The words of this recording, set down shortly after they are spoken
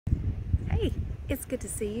Hey, it's good to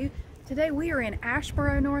see you. Today we are in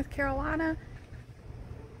Asheboro, North Carolina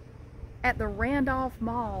at the Randolph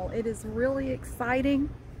Mall. It is really exciting.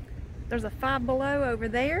 There's a Five Below over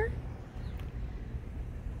there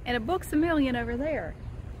and a Books A Million over there.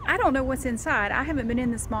 I don't know what's inside. I haven't been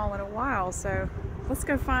in this mall in a while, so let's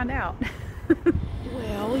go find out.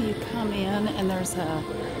 Well, you come in and there's a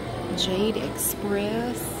Jade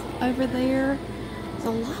Express over there. There's a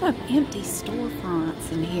lot of empty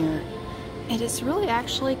storefronts in here. And it's really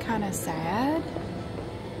actually kind of sad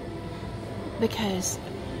because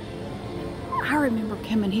I remember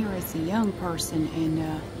coming here as a young person,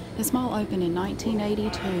 and this mall opened in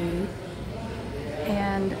 1982.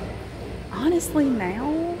 And honestly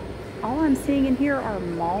now, all I'm seeing in here are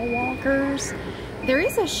mall walkers. There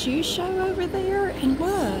is a shoe show over there, and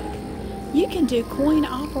look, you can do coin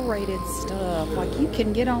operated stuff. Like you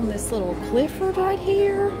can get on this little Clifford right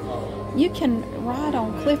here. You can ride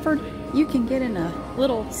on Clifford. You can get in a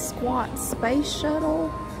little squat space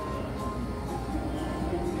shuttle.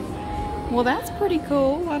 Well, that's pretty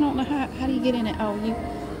cool. I don't know how do you get in it. Oh,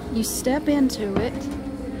 you step into it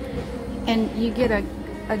and you get a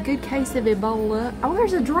good case of Ebola. Oh,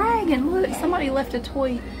 there's a dragon. Look, somebody left a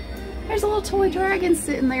toy. There's a little toy dragon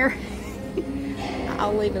sitting there.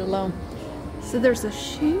 I'll leave it alone. So there's a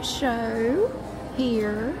shoe show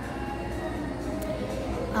here.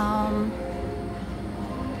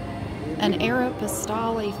 An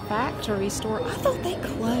Aeropostale factory store. I thought they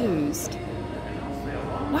closed.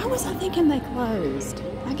 Why was I thinking they closed?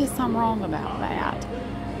 I guess I'm wrong about that.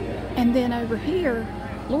 And then over here,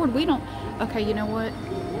 Lord, we don't... Okay, you know what?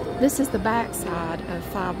 This is the backside of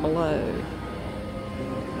Five Below.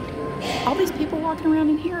 All these people walking around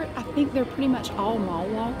in here, I think they're pretty much all mall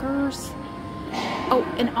walkers. Oh,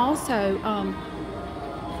 and also,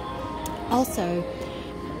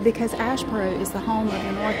 because Asheboro is the home of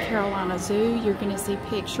the North Carolina Zoo, you're going to see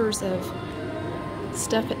pictures of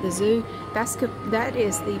stuff at the zoo. That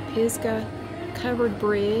is the Pisgah Covered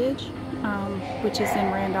Bridge, which is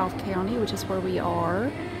in Randolph County, which is where we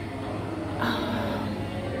are.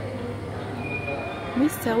 We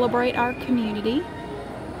celebrate our community,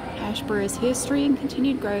 Asheboro's history and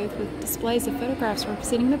continued growth, with displays of photographs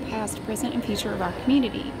representing the past, present, and future of our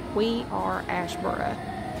community. We are Asheboro.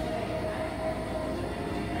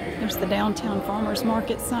 There's the downtown farmers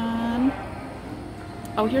market sign.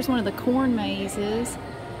 Oh, here's one of the corn mazes.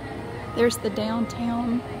 There's the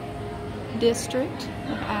downtown district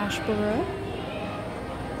of Asheboro.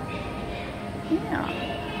 Yeah.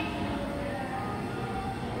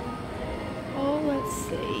 Oh, let's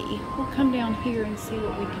see. We'll come down here and see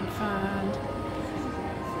what we can find.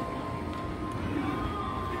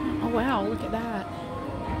 Oh, wow, look at that.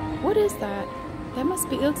 What is that? That must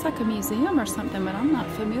be, it looks like a museum or something, but I'm not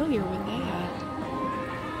familiar with that.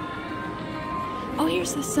 Oh,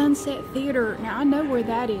 here's the Sunset Theater. Now, I know where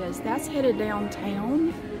that is. That's headed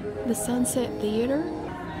downtown. The Sunset Theater.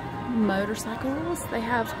 Motorcycles. They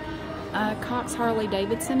have Cox Harley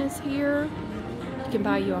Davidson is here. You can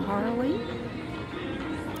buy you a Harley.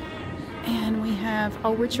 And we have,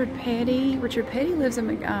 oh, Richard Petty. Richard Petty lives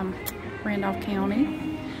in Randolph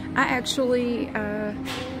County. I actually...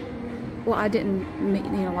 well, I didn't meet,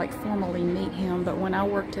 like formally meet him, but when I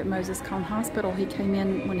worked at Moses Cone Hospital, he came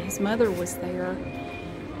in when his mother was there.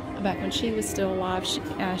 Back when she was still alive,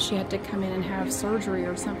 she had to come in and have surgery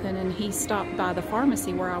or something, and he stopped by the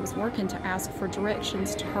pharmacy where I was working to ask for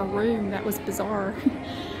directions to her room. That was bizarre.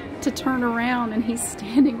 To turn around, and he's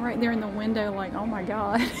standing right there in the window like, oh my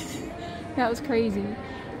God. That was crazy.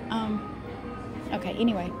 Okay,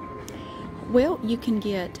 anyway. Well, you can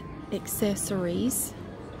get accessories.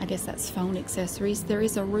 I guess that's phone accessories. There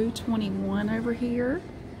is a Rue 21 over here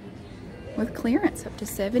with clearance up to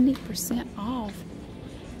 70% off.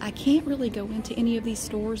 I can't really go into any of these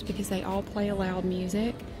stores because they all play loud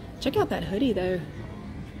music. Check out that hoodie though.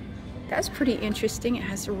 That's pretty interesting. It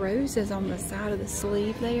has roses on the side of the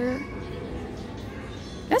sleeve there.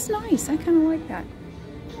 That's nice. I kind of like that.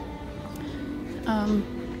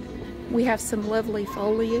 We have some lovely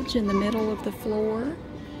foliage in the middle of the floor.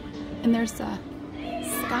 And there's a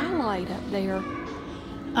skylight up there.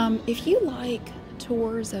 If you like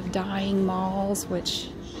tours of dying malls, which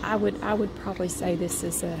I would probably say this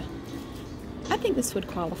is I think this would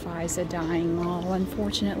qualify as a dying mall,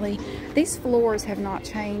 unfortunately. These floors have not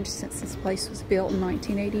changed since this place was built in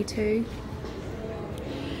 1982.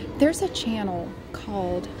 There's a channel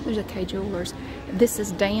called, there's a K Jewelers. This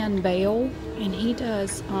is Dan Bale, and he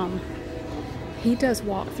does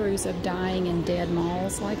walkthroughs of dying and dead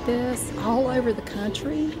malls like this all over the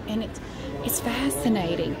country, and it's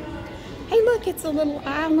fascinating. Hey, look, it's a little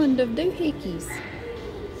island of doohickeys.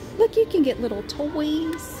 Look, you can get little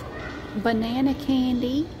toys, banana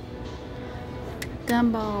candy,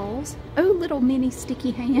 gumballs. Oh, little mini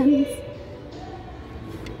sticky hands.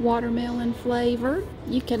 Watermelon flavored.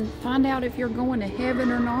 You can find out if you're going to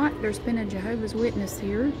heaven or not. There's been a Jehovah's Witness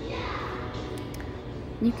here.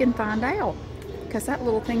 You can find out, because that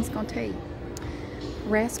little thing's going to tell you.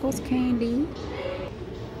 Rascals candy.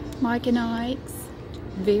 Mike and Ike's.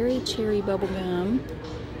 Very cherry bubble gum.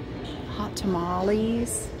 Hot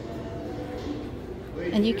tamales.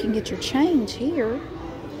 And you can get your change here.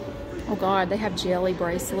 Oh God, they have jelly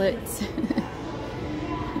bracelets.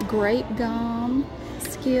 Grape gum.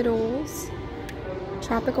 Skittles.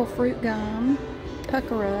 Tropical fruit gum.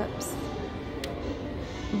 Pucker-ups.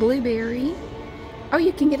 Blueberry. Oh,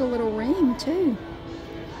 you can get a little ring too.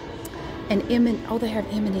 And oh, they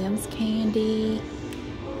have M&M's candy.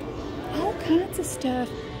 All kinds of stuff.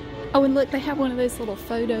 Oh, and look, they have one of those little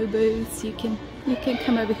photo booths. You can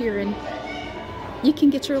come over here and you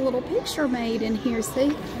can get your little picture made in here.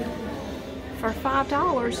 See, for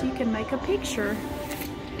 $5 you can make a picture.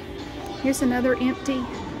 Here's another empty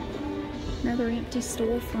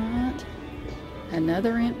storefront.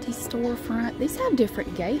 Another empty storefront. These have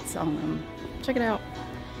different gates on them. Check it out.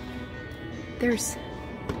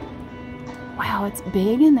 Wow, it's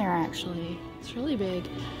big in there actually. It's really big.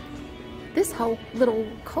 This whole little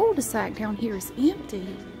cul-de-sac down here is empty.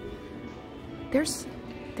 There's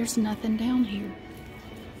nothing down here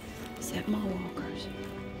except mall walkers.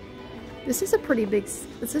 This is a pretty big,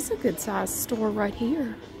 this is a good sized store right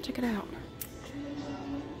here. Check it out.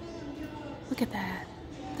 Look at that.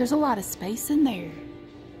 There's a lot of space in there.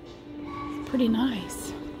 It's pretty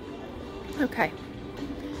nice. Okay.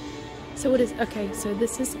 So it is, okay, so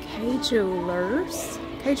this is K Jewelers.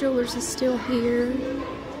 K Jewelers is still here.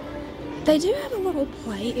 They do have a little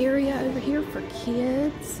play area over here for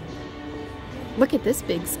kids. Look at this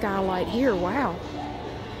big skylight here. Wow.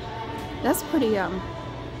 That's pretty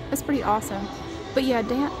awesome. But yeah,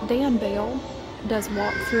 Dan Bell does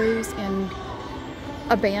walkthroughs in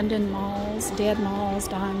abandoned malls, dead malls,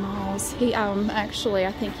 dying malls. He actually,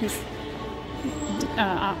 I think he's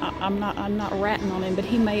I'm not ratting on him, but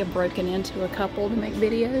he may have broken into a couple to make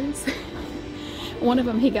videos. One of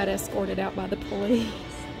them, he got escorted out by the police.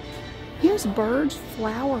 Here's Bird's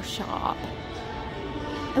Flower Shop.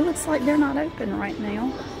 It looks like they're not open right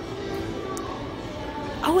now.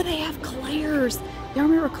 Oh, they have Claire's. Y'all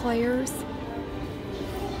remember Claire's?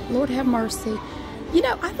 Lord have mercy. You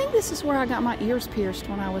know, I think this is where I got my ears pierced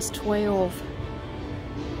when I was 12.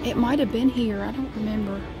 It might have been here. I don't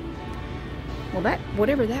remember. Well,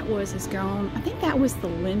 whatever that was is gone. I think that was the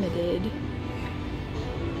Limited.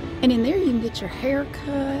 And in there you can get your hair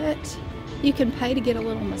cut. You can pay to get a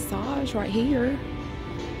little massage right here.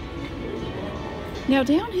 Now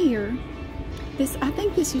down here, I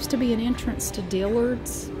think this used to be an entrance to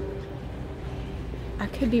Dillard's. I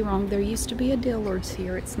could be wrong. There used to be a Dillard's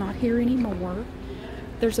here. It's not here anymore.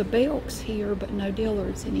 There's a Belk's here, but no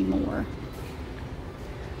Dillard's anymore.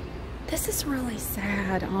 This is really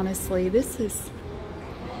sad, honestly. This is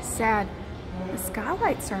sad. The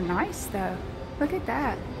skylights are nice, though. Look at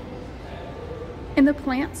that. And the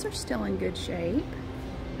plants are still in good shape.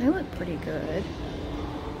 They look pretty good.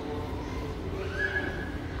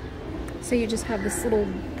 So you just have this little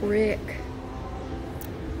brick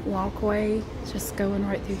walkway just going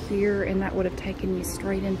right through here, and that would have taken you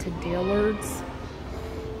straight into Dillard's.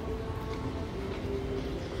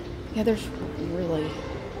 Yeah, there's really...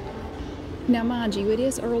 Now, mind you, it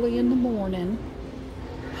is early in the morning.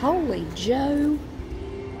 Holy Joe.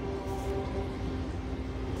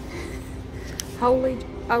 Holy...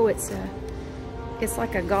 Oh, it's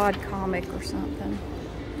like a God comic or something.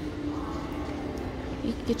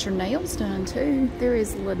 You can get your nails done, too. There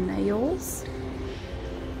is little nails.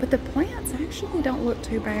 But the plants actually don't look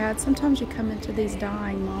too bad. Sometimes you come into these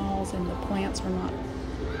dying malls and the plants are not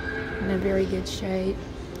in a very good shape.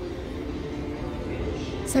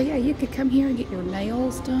 So yeah, you could come here and get your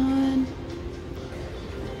nails done.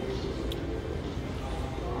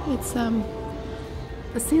 It's the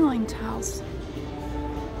ceiling tiles.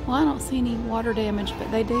 Well, I don't see any water damage, but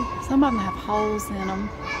they do. Some of them have holes in them.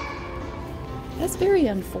 That's very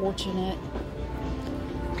unfortunate.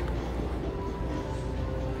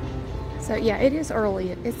 So yeah, it is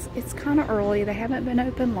early. It's kind of early. They haven't been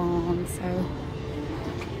open long, so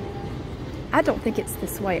I don't think it's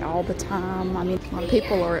this way all the time. I mean, a lot of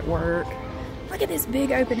people are at work. Look at this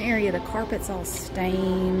big open area. The carpet's all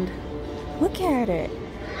stained. Look at it.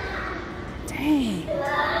 Dang.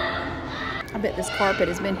 I bet this carpet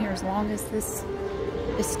has been here as long as this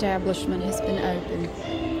establishment has been open.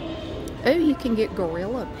 Oh, you can get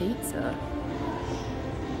Gorilla Pizza.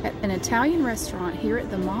 at an Italian restaurant here at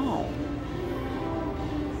the mall.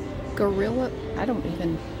 Gorilla, I don't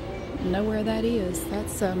even know where that is.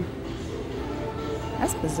 That's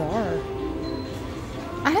bizarre.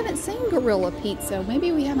 I haven't seen Gorilla Pizza.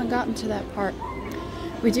 Maybe we haven't gotten to that part.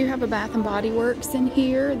 We do have a Bath and Body Works in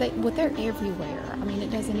here. They're everywhere. I mean,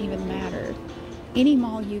 it doesn't even matter. Any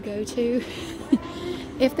mall you go to,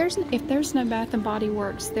 if there's no Bath and Body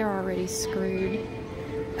Works, they're already screwed.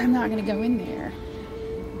 I'm not gonna go in there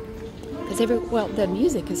because well, the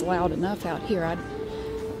music is loud enough out here.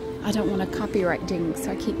 I don't want a copyright ding,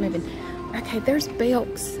 so I keep moving. Okay, there's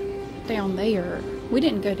Belk's down there. We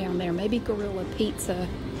didn't go down there. Maybe Gorilla Pizza.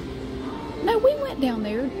 No, we went down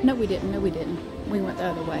there. No, we didn't. No, we didn't. We went the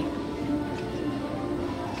other way.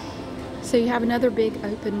 So you have another big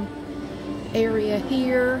open area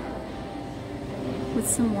here with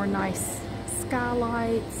some more nice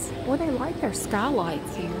skylights. Boy, they like their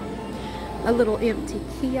skylights here. A little empty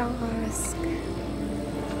kiosk.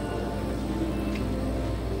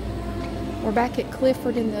 We're back at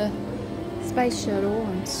Clifford in the Space Shuttle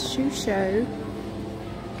and shoe show.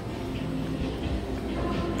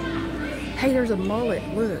 Hey, there's a mullet.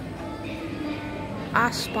 Look. I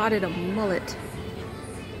spotted a mullet.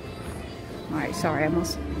 Alright, sorry, I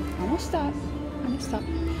almost stopped.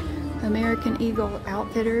 American Eagle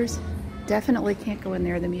Outfitters. Definitely can't go in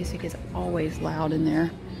there. The music is always loud in there.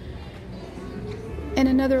 And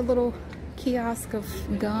another little kiosk of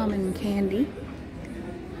gum and candy.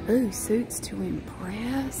 Ooh, suits to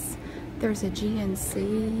impress. There's a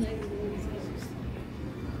GNC.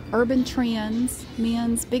 Urban Trends,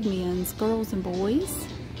 men's, big men's, girls and boys.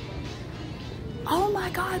 Oh my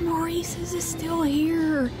God, Maurice's is still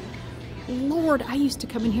here. Lord, I used to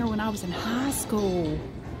come in here when I was in high school.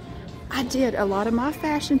 I did. A lot of my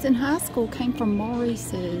fashions in high school came from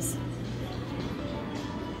Maurice's.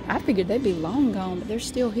 I figured they'd be long gone, but they're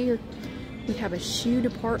still here. We have a shoe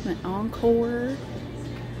department, Encore.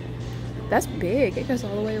 That's big. It goes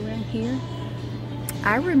all the way around here.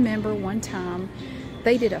 I remember one time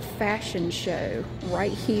they did a fashion show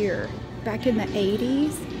right here back in the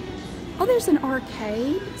 80s. Oh, there's an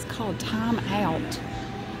arcade. It's called Time Out.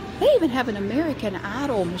 They even have an American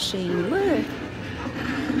Idol machine. Look.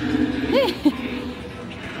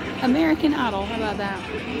 American Idol. How about that?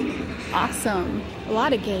 Awesome. A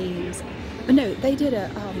lot of games. But no, they did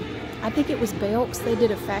I think it was Belk's. They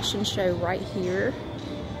did a fashion show right here.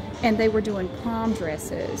 And they were doing prom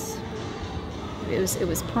dresses. It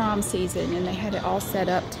was prom season, and they had it all set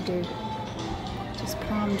up to do just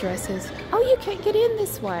prom dresses. Oh, you can't get in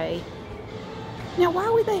this way. Now, why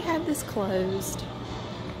would they have this closed?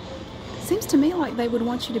 Seems to me like they would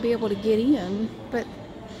want you to be able to get in, but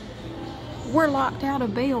we're locked out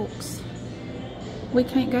of Belk's. We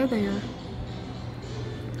can't go there.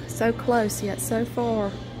 So close, yet so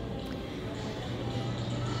far.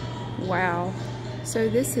 Wow. So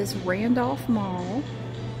this is Randolph Mall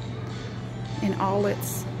in all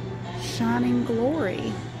its shining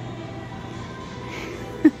glory.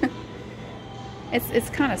 It's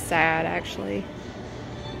kind of sad, actually.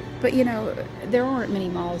 But you know, there aren't many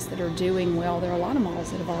malls that are doing well. There are a lot of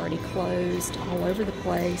malls that have already closed all over the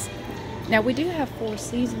place. Now, we do have Four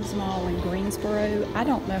Seasons Mall in Greensboro. I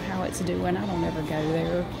don't know how it's doing. I don't ever go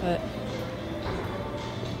there, but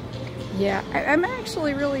yeah, I'm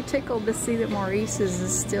actually really tickled to see that Maurice's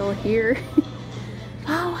is still here.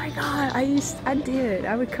 Oh my God,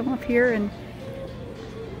 I would come up here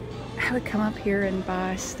and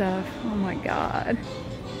buy stuff. Oh my God,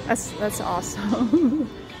 that's awesome.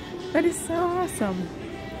 That is so awesome.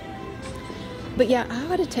 But yeah, I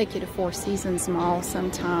ought to take you to Four Seasons Mall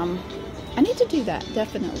sometime. I need to do that.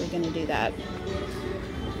 Definitely going to do that.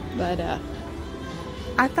 But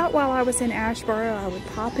I thought while I was in Asheboro, I would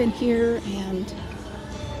pop in here and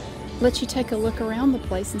let you take a look around the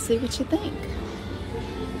place and see what you think.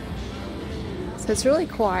 So it's really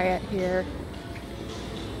quiet here.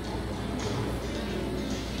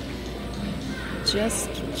 Just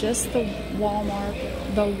the Walmart,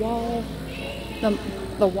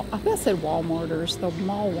 I bet I said Walmarters, the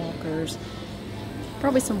mall walkers.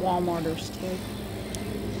 Probably some Walmarters too.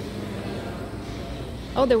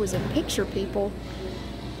 Oh, there was a picture people.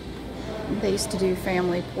 They used to do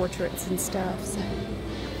family portraits and stuff. So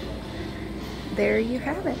there you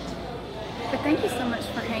have it. But thank you so much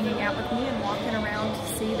for hanging out with me and walking around to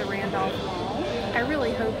see the Randolph Mall. I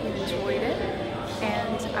really hope you enjoyed it,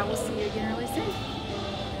 and I will see you again really soon.